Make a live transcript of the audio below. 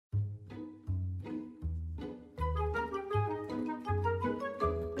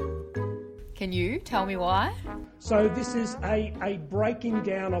Can you tell me why? So this is a breaking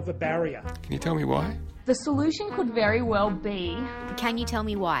down of a barrier. Can you tell me why? The solution could very well be... Can you tell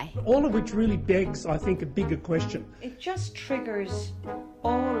me why? All of which really begs, I think, a bigger question. It just triggers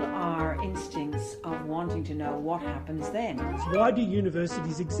all our instincts of wanting to know what happens then. Why do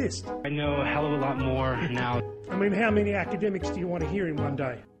universities exist? I know a hell of a lot more now. I mean, how many academics do you want to hear in one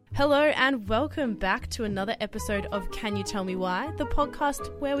day? Hello and welcome back to another episode of Can You Tell Me Why, the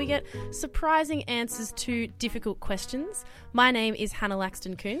podcast where we get surprising answers to difficult questions. My name is Hannah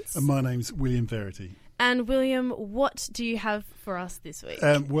Laxton-Kuntz. And my name's William Verity. And William, what do you have for us this week?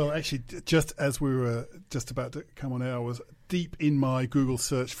 Well, actually, just as we were just about to come on air, I was deep in my Google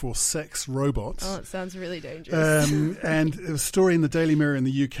search for sex robots. Oh, it sounds really dangerous. And there was a story in the Daily Mirror in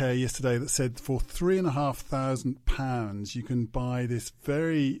the UK yesterday that said for £3,500 you can buy this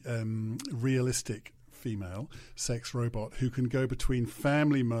very realistic female sex robot who can go between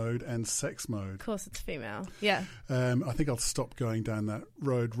family mode and sex mode. Of course it's female, yeah. I think I'll stop going down that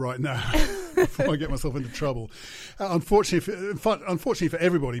road right now before I get myself into trouble. Unfortunately for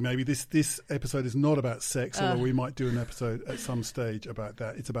everybody, maybe this episode is not about sex, although we might do an episode at some stage about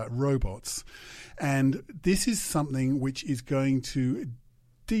that. It's about robots. And this is something which is going to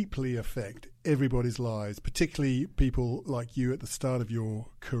deeply affect everybody's lives, particularly people like you at the start of your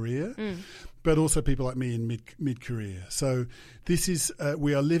career, but also people like me in mid-career. So this is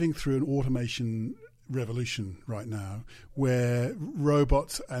we are living through an automation revolution right now where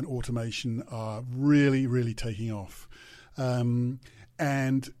robots and automation are really, really taking off. And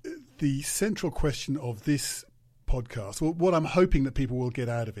the central question of this podcast, well, what I'm hoping that people will get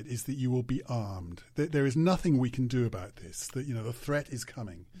out of it is that you will be armed. There is nothing we can do about this. That the threat is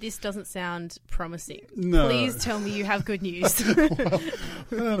coming. This doesn't sound promising. No. Please tell me you have good news. Well, I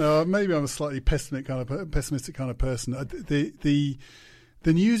don't know. Maybe I'm a slightly pessimistic kind of person. The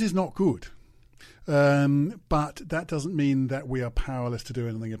news is not good, but that doesn't mean that we are powerless to do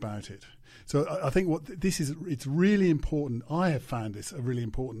anything about it. So I think it's really important. I have found this a really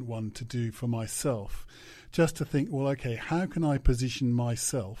important one to do for myself. Just to think, well, okay, how can I position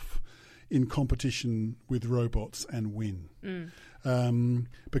myself in competition with robots and win?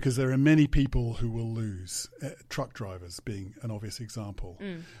 Because there are many people who will lose, truck drivers being an obvious example.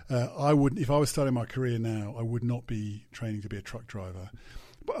 If I was starting my career now, I would not be training to be a truck driver.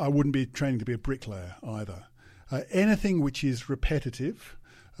 I wouldn't be training to be a bricklayer either. Anything which is repetitive,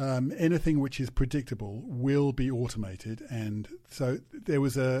 anything which is predictable will be automated. And so there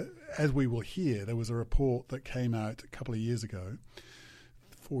was as we will hear, there was a report that came out a couple of years ago,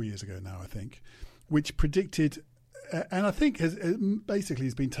 4 years ago now, I think, which predicted, and I think has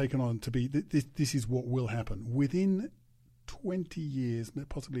been taken on to be, this is what will happen. Within 20 years,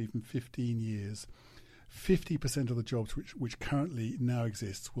 possibly even 15 years, 50% of the jobs which currently now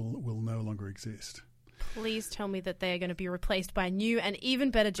exist will no longer exist. Please tell me that they are going to be replaced by new and even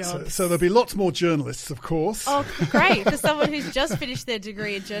better jobs. So there'll be lots more journalists, of course. Oh, great. For someone who's just finished their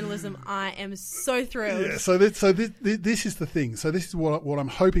degree in journalism, I am so thrilled. Yeah, so this is the thing. So this is what I'm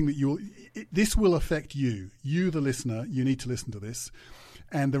hoping that this will affect you. You, the listener, you need to listen to this.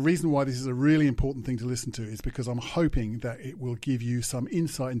 And the reason why this is a really important thing to listen to is because I'm hoping that it will give you some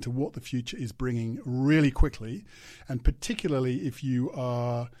insight into what the future is bringing really quickly. And particularly if you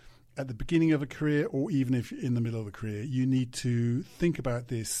are at the beginning of a career or even if you're in the middle of a career, you need to think about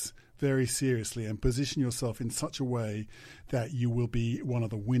this very seriously and position yourself in such a way that you will be one of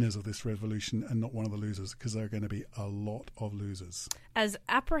the winners of this revolution and not one of the losers, because there are going to be a lot of losers. As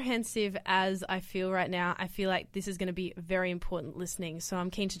apprehensive as I feel right now, I feel like this is going to be very important listening, so I'm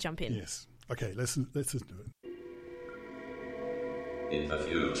keen to jump in. Yes. Okay, let's do it. In the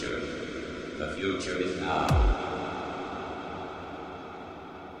future is now.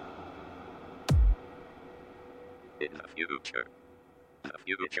 In the future is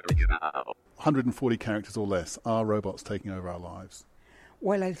now. 140 characters or less. Are robots taking over our lives?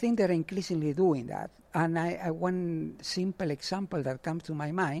 Well, I think they're increasingly doing that. And one simple example that comes to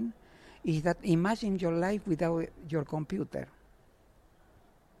my mind is that imagine your life without your computer.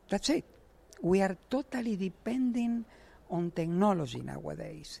 That's it. We are totally depending on technology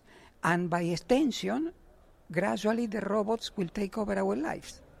nowadays. And by extension, gradually the robots will take over our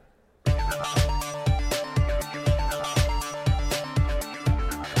lives.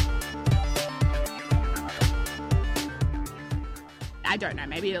 I don't know,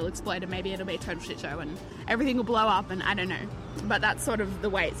 maybe it'll explode and maybe it'll be a total shit show and everything will blow up and I don't know. But that's sort of the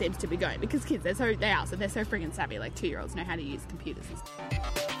way it seems to be going because kids, they're so friggin' savvy, like 2-year-olds know how to use computers and stuff.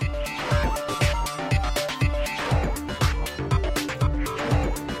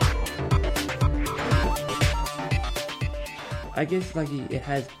 I guess like it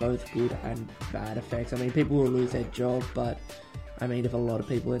has both good and bad effects. I mean, people will lose their job, but I mean, if a lot of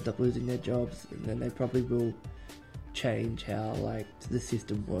people end up losing their jobs, then they probably will change how like the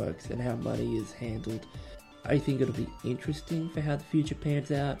system works and how money is handled. I think it'll be interesting for how the future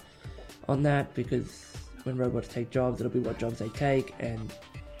pans out on that, because when robots take jobs, it'll be what jobs they take and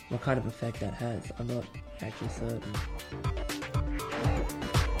what kind of effect that has. I'm not actually certain.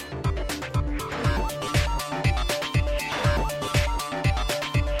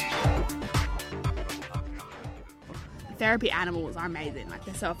 Therapy animals are amazing. Like,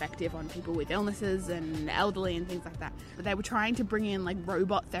 they're so effective on people with illnesses and elderly and things like that. But they were trying to bring in like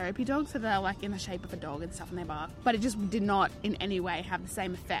robot therapy dogs, so they're like in the shape of a dog and stuff, and they bark. But it just did not in any way have the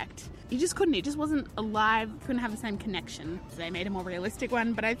same effect. You just couldn't. It just wasn't alive. Couldn't have the same connection. So they made a more realistic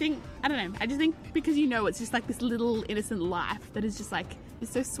one. But I don't know. I just think because it's just like this little innocent life that is just like,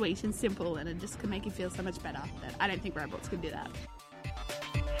 it's so sweet and simple, and it just could make you feel so much better. That I don't think robots could do that.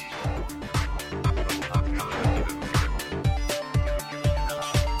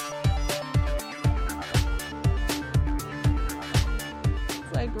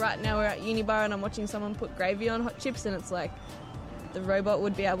 Like right now we're at Unibar and I'm watching someone put gravy on hot chips, and it's like the robot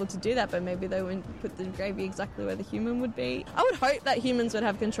would be able to do that, but maybe they wouldn't put the gravy exactly where the human would be. I would hope that humans would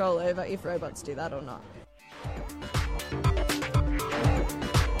have control over if robots do that or not.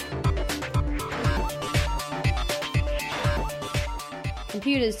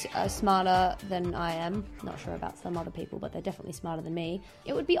 Computers are smarter than I am. Not sure about some other people, but they're definitely smarter than me.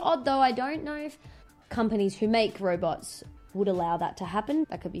 It would be odd though. I don't know if companies who make robots would allow that to happen.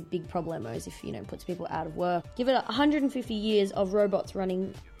 That could be big problemos if, it puts people out of work. Give it 150 years of robots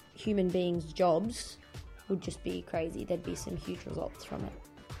running human beings' jobs would just be crazy. There'd be some huge results from it.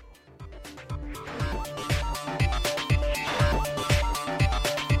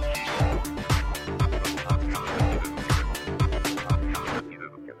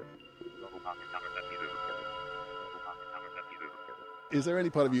 Is there any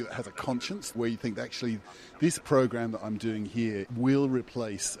part of you that has a conscience where you think actually this program that I'm doing here will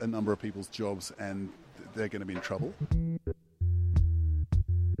replace a number of people's jobs and they're going to be in trouble?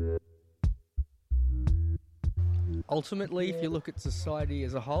 Ultimately, if you look at society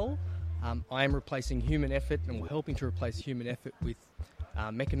as a whole, I am replacing human effort, and we're helping to replace human effort with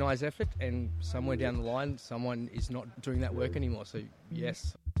mechanised effort, and somewhere down the line someone is not doing that work anymore, so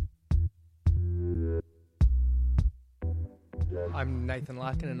yes. I'm Nathan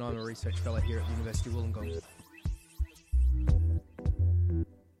Larkin and I'm a research fellow here at the University of Wollongong.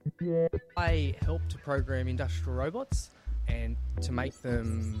 I help to program industrial robots and to make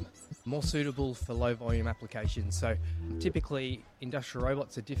them more suitable for low volume applications. So typically industrial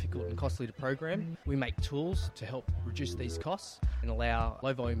robots are difficult and costly to program. We make tools to help reduce these costs and allow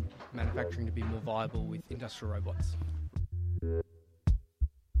low volume manufacturing to be more viable with industrial robots.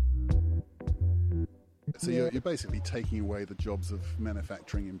 So you're basically taking away the jobs of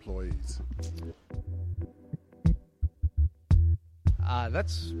manufacturing employees.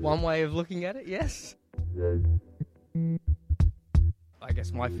 That's one way of looking at it, yes. I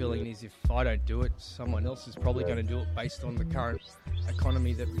guess my feeling is if I don't do it, someone else is probably going to do it based on the current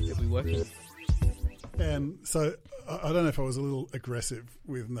economy that we work in. So I don't know if I was a little aggressive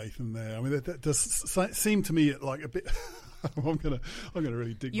with Nathan there. I mean, that does seem to me like a bit... I'm gonna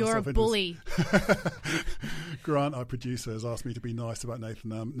really dig myself into this. You're a bully. Grant, our producer, has asked me to be nice about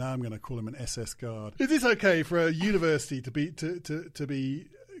Nathan. Now I'm going to call him an SS guard. Is this okay for a university to be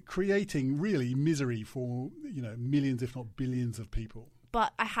creating really misery for millions, if not billions, of people?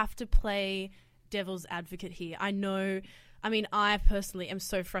 But I have to play devil's advocate here. I personally am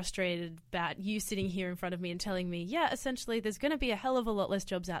so frustrated about you sitting here in front of me and telling me, yeah, essentially there's going to be a hell of a lot less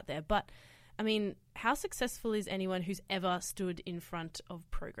jobs out there, but how successful is anyone who's ever stood in front of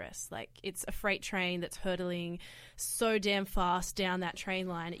progress? Like, it's a freight train that's hurtling so damn fast down that train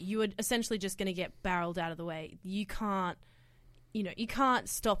line. You are essentially just going to get barreled out of the way. You can't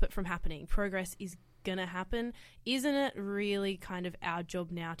stop it from happening. Progress is going to happen. Isn't it really kind of our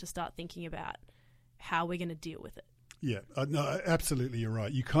job now to start thinking about how we're going to deal with it? Yeah, no, absolutely, you're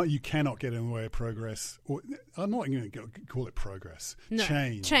right. You cannot get in the way of progress. Or I'm not even going to call it progress. No,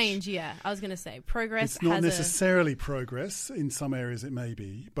 change. Yeah, I was going to say progress. It's not necessarily progress. In some areas, it may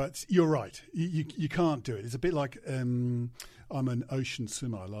be, but you're right. You can't do it. It's a bit like I'm an ocean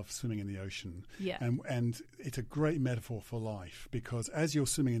swimmer. I love swimming in the ocean. Yeah, and it's a great metaphor for life, because as you're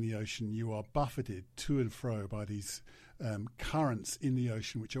swimming in the ocean, you are buffeted to and fro by these currents in the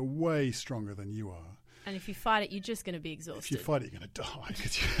ocean, which are way stronger than you are. And if you fight it, you're just going to be exhausted. If you fight it, you're going to die.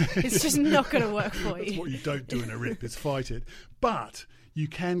 It's just not going to work for you. That's what you don't do in a rip, is fight it. But you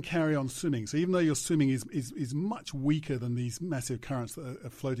can carry on swimming. So even though your swimming is much weaker than these massive currents that are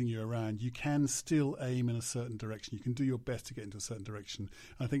floating you around, you can still aim in a certain direction. You can do your best to get into a certain direction.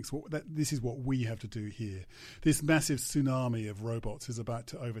 And I think this is what we have to do here. This massive tsunami of robots is about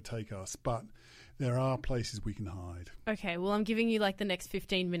to overtake us, but there are places we can hide. Okay, well, I'm giving you like the next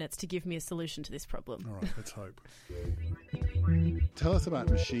 15 minutes to give me a solution to this problem. All right, let's hope. Tell us about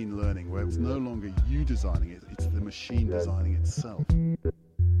machine learning, where it's no longer you designing it, it's the machine designing itself.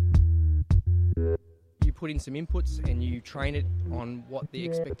 You put in some inputs and you train it on what the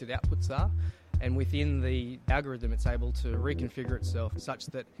expected outputs are, and within the algorithm it's able to reconfigure itself such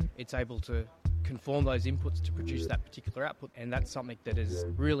that it's able to conform those inputs to produce that particular output, and that's something that is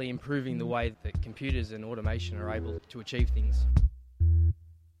really improving the way that computers and automation are able to achieve things.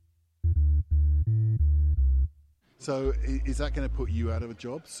 So is that going to put you out of a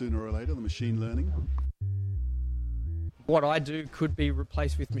job sooner or later, the machine learning? What I do could be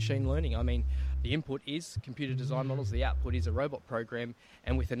replaced with machine learning. I mean, the input is computer design models, the output is a robot program,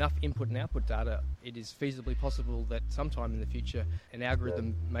 and with enough input and output data, it is feasibly possible that sometime in the future an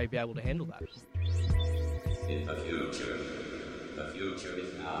algorithm may be able to handle that. In the future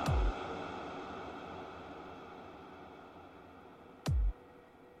is now.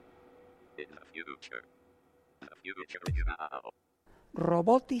 In the future is now.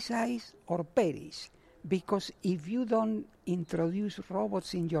 Roboticize or perish. Because if you don't introduce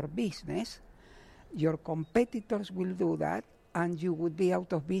robots in your business, your competitors will do that and you would be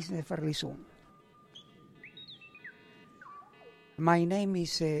out of business very soon. My name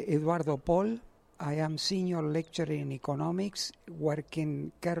is Eduardo Paul. I am senior lecturer in economics,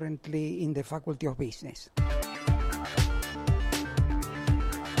 working currently in the Faculty of Business.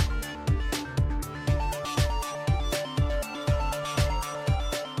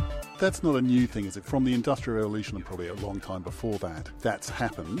 That's not a new thing, is it? From the Industrial Revolution and probably a long time before that, that's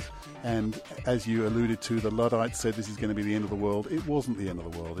happened. And as you alluded to, the Luddites said this is going to be the end of the world. It wasn't the end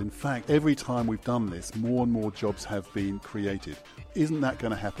of the world. In fact, every time we've done this, more and more jobs have been created. Isn't that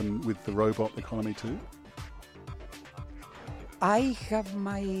going to happen with the robot economy too? I have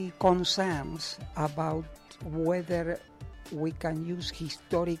my concerns about whether we can use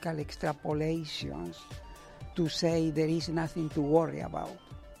historical extrapolations to say there is nothing to worry about.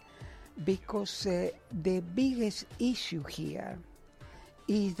 Because the biggest issue here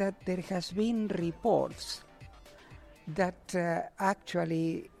is that there has been reports that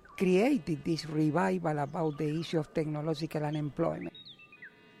actually created this revival about the issue of technological unemployment.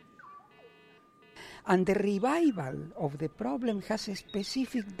 And the revival of the problem has a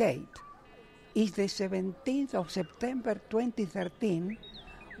specific date. It's the 17th of September 2013,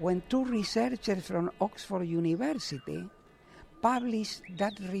 when two researchers from Oxford University published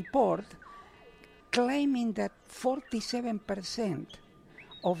that report claiming that 47%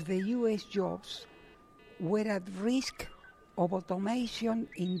 of the US jobs were at risk of automation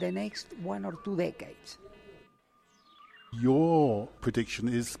in the next 1 or 2 decades. Your prediction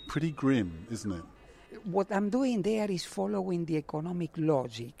is pretty grim, isn't it? What I'm doing there is following the economic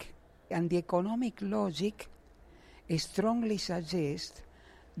logic. And the economic logic strongly suggests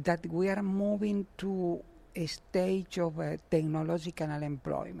that we are moving to a stage of technological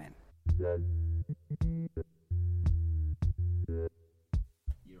unemployment.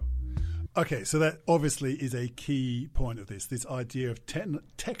 Okay, so that obviously is a key point of this idea of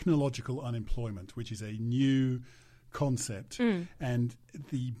technological unemployment, which is a new concept. And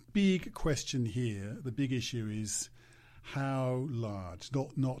the big question here, the big issue is how large,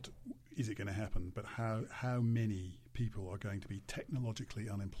 not is it going to happen, but how many people are going to be technologically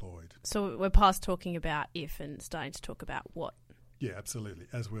unemployed. So we're past talking about if and starting to talk about what. Yeah, absolutely,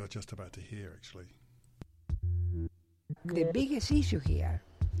 as we are just about to hear, actually. The biggest issue here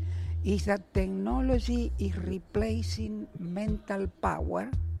is that technology is replacing mental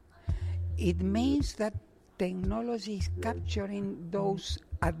power. It means that technology is capturing those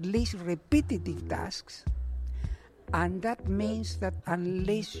at least repetitive tasks, and that means that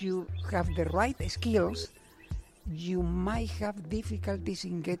unless you have the right skills, you might have difficulties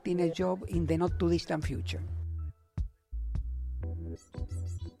in getting a job in the not too distant future.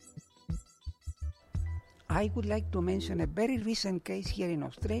 I would like to mention a very recent case here in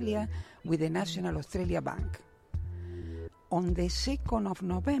Australia with the National Australia Bank. On the 2nd of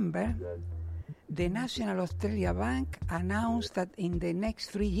November, the National Australia Bank announced that in the next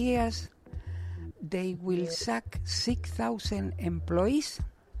 3 years, they will sack 6,000 employees.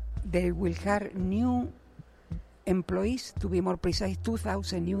 They will hire new employees, to be more precise,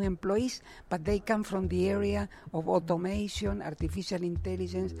 2,000 new employees, but they come from the area of automation, artificial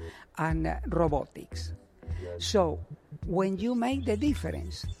intelligence, and robotics. So when you make the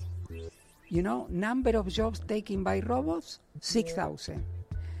difference. You know, number of jobs taken by robots, 6,000.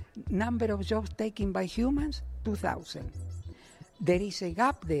 Number of jobs taken by humans, 2,000. There is a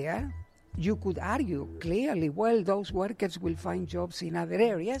gap there. You could argue clearly, well, those workers will find jobs in other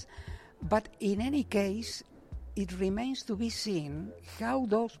areas, but in any case, it remains to be seen how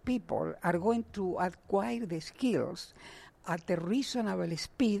those people are going to acquire the skills at a reasonable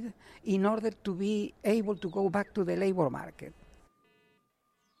speed in order to be able to go back to the labor market.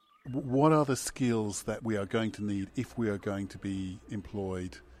 What are the skills that we are going to need if we are going to be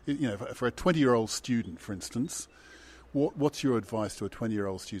employed? You know, for a 20-year-old student, for instance, what's your advice to a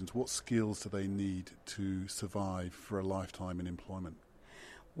 20-year-old student? What skills do they need to survive for a lifetime in employment?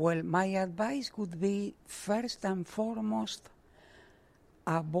 Well, my advice would be, first and foremost,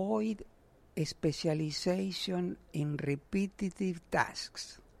 avoid specialization in repetitive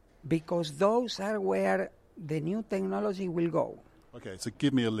tasks, because those are where the new technology will go. Okay, so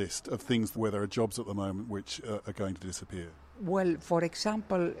give me a list of things where there are jobs at the moment which are going to disappear. Well, for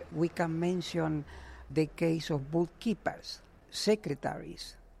example, we can mention the case of bookkeepers,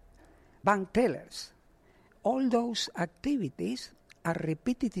 secretaries, bank tellers. All those activities are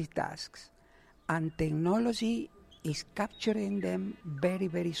repetitive tasks, and technology is capturing them very,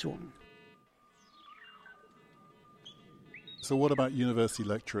 very soon. So what about university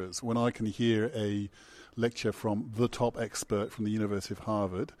lecturers? When I can hear a lecture from the top expert from the University of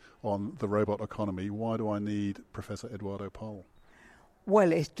Harvard on the robot economy, why do I need Professor Eduardo Pol?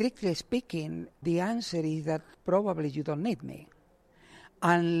 Well, strictly speaking, the answer is that probably you don't need me,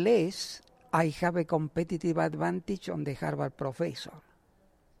 unless I have a competitive advantage on the Harvard professor,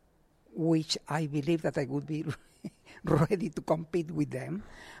 which I believe that I would be ready to compete with them,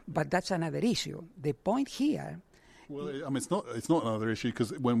 but that's another issue. The point here... Well, I mean, it's not another issue,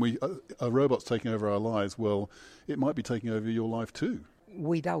 because when a robot's taking over our lives, well, it might be taking over your life too.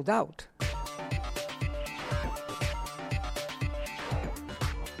 Without doubt.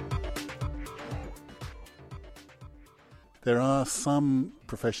 There are some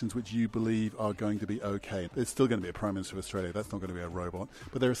professions which you believe are going to be okay. There's still going to be a Prime Minister of Australia. That's not going to be a robot.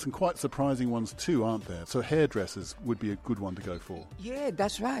 But there are some quite surprising ones too, aren't there? So hairdressers would be a good one to go for. Yeah,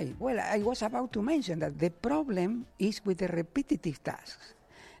 that's right. Well, I was about to mention that the problem is with the repetitive tasks.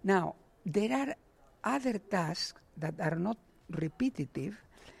 Now, there are other tasks that are not repetitive,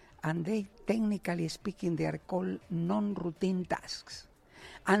 and they, technically speaking, they are called non-routine tasks.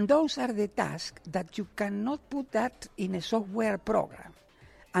 And those are the tasks that you cannot put that in a software program.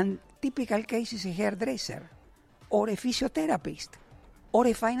 And typical case is a hairdresser, or a physiotherapist, or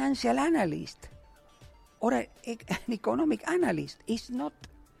a financial analyst, or an economic analyst. It's not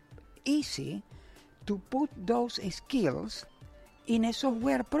easy to put those skills in a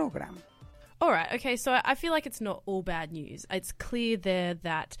software program. All right, okay, so I feel like it's not all bad news. It's clear there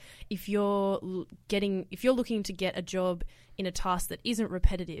that if you're looking to get a job in a task that isn't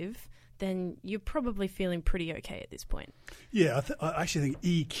repetitive, then you're probably feeling pretty okay at this point. Yeah, I actually think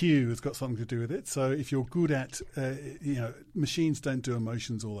EQ has got something to do with it. So if you're good at, machines don't do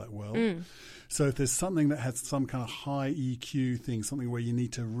emotions all that well. So if there's something that has some kind of high EQ thing, something where you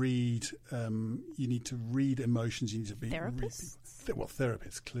need to read emotions, you need to be... Therapists?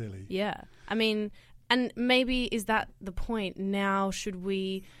 Therapists, clearly. Yeah. I mean, and maybe is that the point now? Should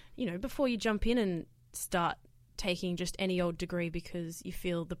we, before you jump in and start taking just any old degree because you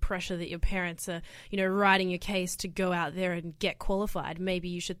feel the pressure that your parents are, writing your case to go out there and get qualified, maybe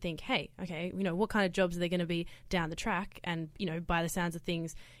you should think, hey, okay, what kind of jobs are there going to be down the track? And, by the sounds of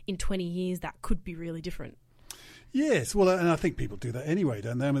things, in 20 years, that could be really different. Yes, well, and I think people do that anyway,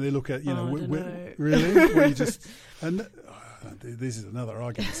 don't they? I mean, they look at, really? Well, you just... And, this is another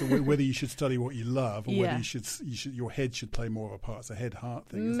argument. So whether you should study what you love, or whether your head should play more of a part. It's a head-heart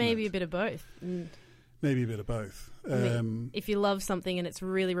thing, isn't Maybe it? a bit of both. Maybe a bit of both. If you love something and it's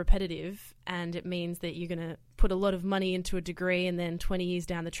really repetitive, and it means that you're going to put a lot of money into a degree, and then 20 years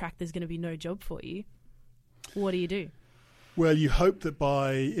down the track there's going to be no job for you, what do you do? Well, you hope that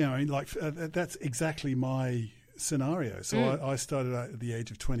by, that's exactly my scenario. So I started out at the age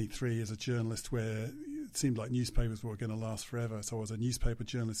of 23 as a journalist, where it seemed like newspapers were going to last forever. So I was a newspaper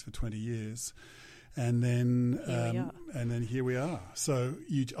journalist for 20 years. And then here we are. So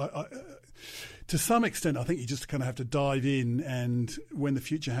to some extent, I think you just kind of have to dive in, and when the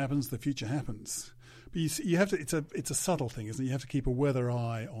future happens, the future happens. But you have to. It's a subtle thing, isn't it? You have to keep a weather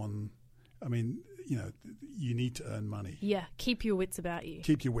eye on. I mean, you need to earn money. Yeah, keep your wits about you.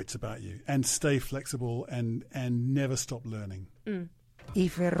 Keep your wits about you, and stay flexible, and never stop learning.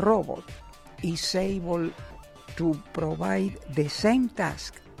 If a robot is able to provide the same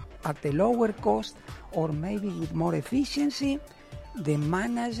task at a lower cost or maybe with more efficiency, the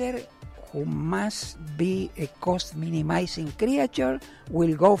manager, who must be a cost minimizing creature,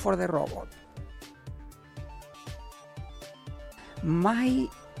 will go for the robot. My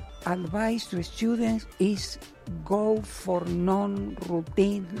advice to students is go for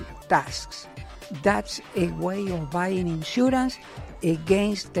non-routine tasks. That's a way of buying insurance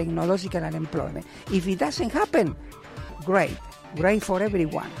against technological unemployment. If it doesn't happen, great for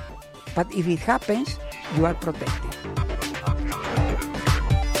everyone. But if it happens, you are protected.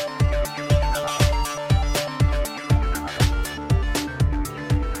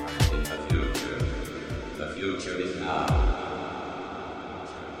 The future is now.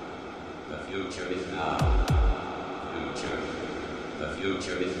 The future is now. The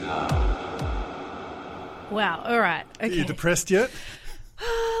future is now. Wow, all right. Okay. Are you depressed yet? A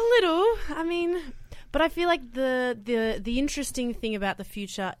little. I mean, but I feel like the interesting thing about the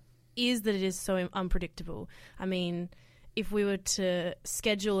future is that it is so unpredictable. I mean, if we were to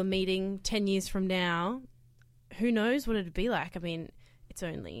schedule a meeting 10 years from now, who knows what it'd be like? I mean, it's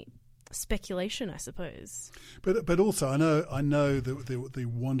only speculation, I suppose. But also, I know the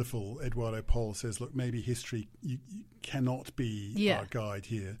wonderful Eduardo Pol says, look, maybe history you cannot be our guide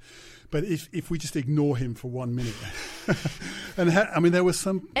here. But if we just ignore him for 1 minute, and I mean, there was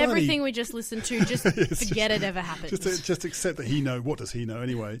some everything we just listened to, just forget it ever happened. Just accept that he knows. What does he know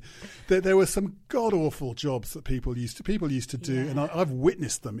anyway? There were some god awful jobs that people used to do, and I've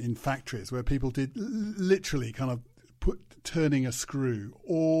witnessed them in factories where people did literally kind of turning a screw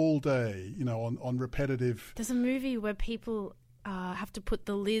all day, on repetitive. There's a movie where people have to put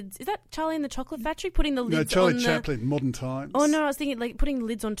the lids. Is that Charlie and the Chocolate Factory? Putting the lids No, Charlie on Chaplin, Modern Times. Oh no, I was thinking like putting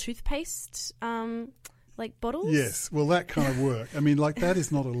lids on toothpaste, like bottles. Yes, well, that kind of work. I mean, like that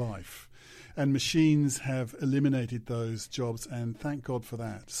is not a life, and machines have eliminated those jobs, and thank God for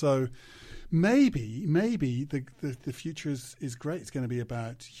that. So maybe the future is great. It's going to be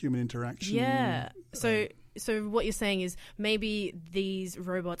about human interaction. Yeah. So what you're saying is maybe these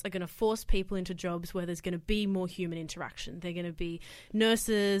robots are going to force people into jobs where there's going to be more human interaction. They're going to be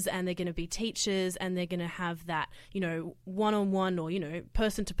nurses and they're going to be teachers and they're going to have that, one-on-one or,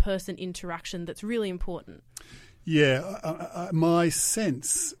 person-to-person interaction that's really important. Yeah, my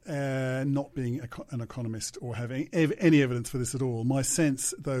sense, not being an economist or having any evidence for this at all, my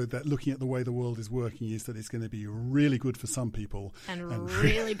sense, though, that looking at the way the world is working is that it's going to be really good for some people. And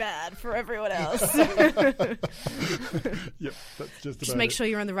really bad for everyone else. Yep, that's just make sure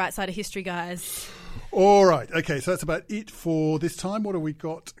you're on the right side of history, guys. All right, okay, so that's about it for this time. What have we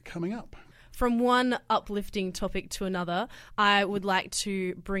got coming up? From one uplifting topic to another, I would like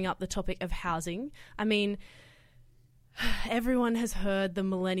to bring up the topic of housing. I mean, everyone has heard the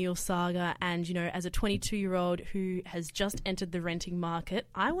millennial saga and, as a 22-year-old who has just entered the renting market,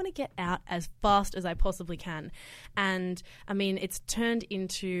 I want to get out as fast as I possibly can. And, I mean, it's turned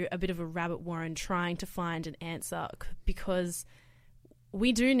into a bit of a rabbit warren trying to find an answer because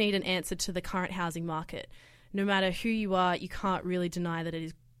we do need an answer to the current housing market. No matter who you are, you can't really deny that it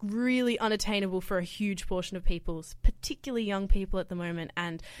is really unattainable for a huge portion of people, particularly young people at the moment.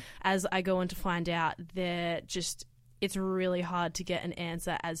 And as I go on to find out, it's really hard to get an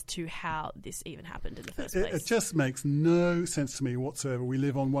answer as to how this even happened in the first place. It just makes no sense to me whatsoever. We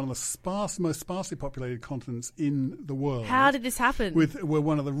live on one of the most sparsely populated continents in the world. How did this happen? We're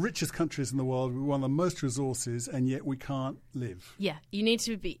one of the richest countries in the world. We're one of the most resources, and yet we can't live. Yeah, you need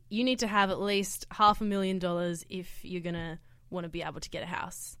to have at least $500,000 if you're going to want to be able to get a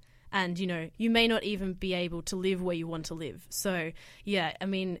house. And, you may not even be able to live where you want to live. So, yeah, I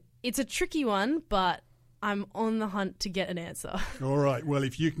mean, it's a tricky one, but I'm on the hunt to get an answer. All right. Well,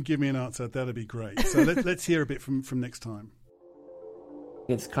 if you can give me an answer, that'd be great. So let's hear a bit from next time.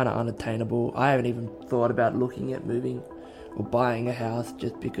 It's kind of unattainable. I haven't even thought about looking at moving or buying a house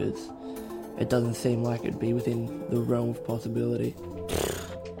just because it doesn't seem like it'd be within the realm of possibility.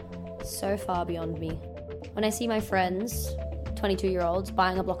 So far beyond me. When I see my friends, 22-year-olds,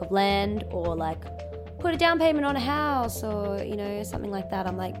 buying a block of land or put a down payment on a house or, something like that,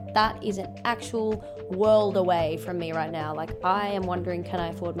 I'm like, that is an actual world away from me right now. I am wondering, can I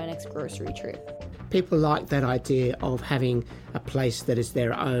afford my next grocery trip? People like that idea of having a place that is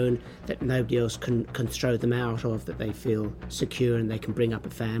their own, that nobody else can throw them out of, that they feel secure and they can bring up a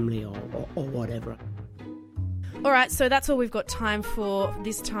family or whatever. All right, so that's all we've got time for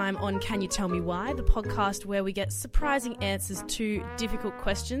this time on Can You Tell Me Why, the podcast where we get surprising answers to difficult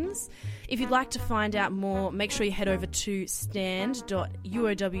questions. If you'd like to find out more, make sure you head over to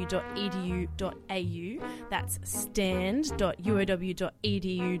stand.uow.edu.au. That's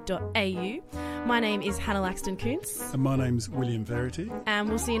stand.uow.edu.au. My name is Hannah Laxton Kuntz. And my name's William Verity. And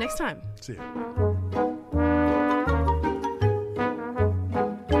we'll see you next time. See you.